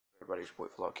everybody's boy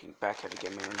Vlog King back at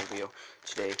again, making a video.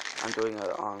 Today I'm doing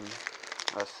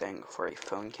a thing for a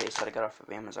phone case that I got off of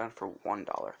Amazon for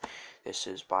 $1. This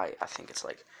is by, I think it's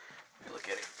like, let me look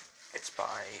at it. It's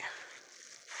by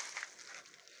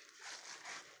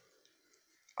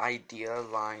Idea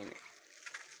Line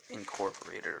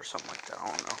Incorporated or something like that. I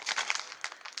don't know.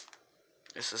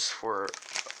 This is for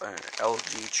an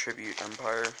LG Tribute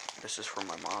Empire. This is for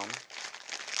my mom.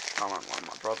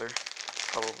 My brother,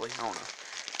 probably. I don't know.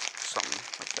 Something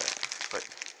like that. But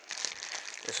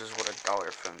this is what a dollar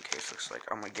phone case looks like.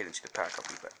 I'm gonna get into the pack. I'll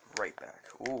be right back.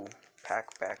 Ooh,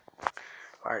 pack back.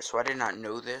 Alright, so I did not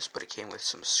know this, but it came with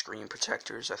some screen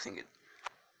protectors. I think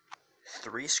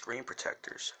 3 screen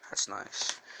protectors. That's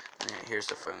nice. And then here's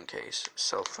the phone case.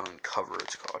 Cell phone cover,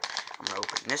 it's called. I'm gonna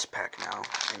open this pack now,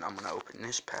 and I'm gonna open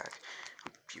this pack.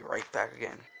 I'll be right back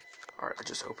again. Alright, I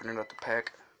just opened it up the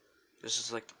pack. This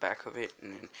is like the back of it,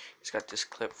 and then it's got this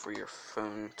clip for your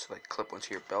phone to like clip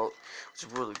onto your belt, which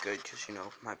is really good because, you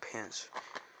know, my pants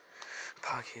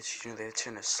pockets, you know, they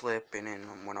tend to slip, and then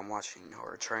when I'm watching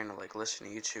or trying to like listen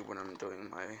to YouTube when I'm doing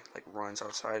my like runs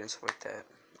outside and stuff like that,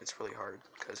 it's really hard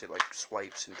because it like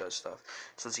swipes and does stuff.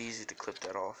 So it's easy to clip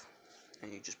that off,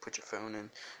 and you just put your phone in.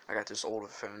 I got this older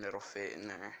phone that'll fit in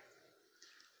there.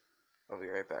 I'll be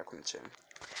right back when it's in.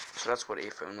 So that's what a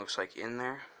phone looks like in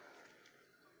there.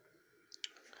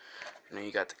 And then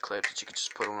you got the clip that you can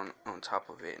just put on top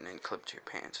of it and then clip to your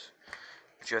pants.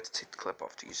 But you have to take the clip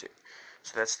off to use it.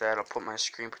 So that's that. I'll put my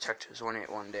screen protectors on it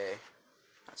one day.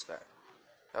 That's that.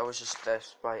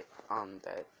 That's by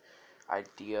that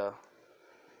Idea.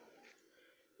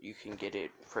 You can get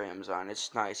it for Amazon.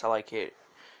 It's nice. I like it.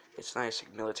 It's nice,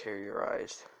 like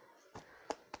militarized.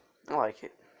 I like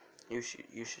it. You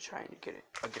should try and get it.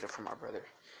 I'll get it for my brother.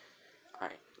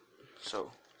 Alright.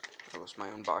 So that was my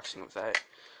unboxing of that.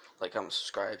 Like, comment,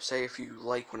 subscribe. Say if you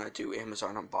like when I do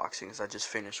Amazon unboxings. I just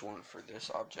finished one for this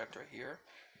object right here.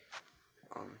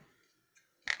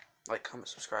 Like, comment,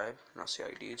 subscribe, and I'll see how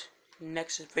you do.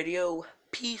 Next video.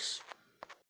 Peace.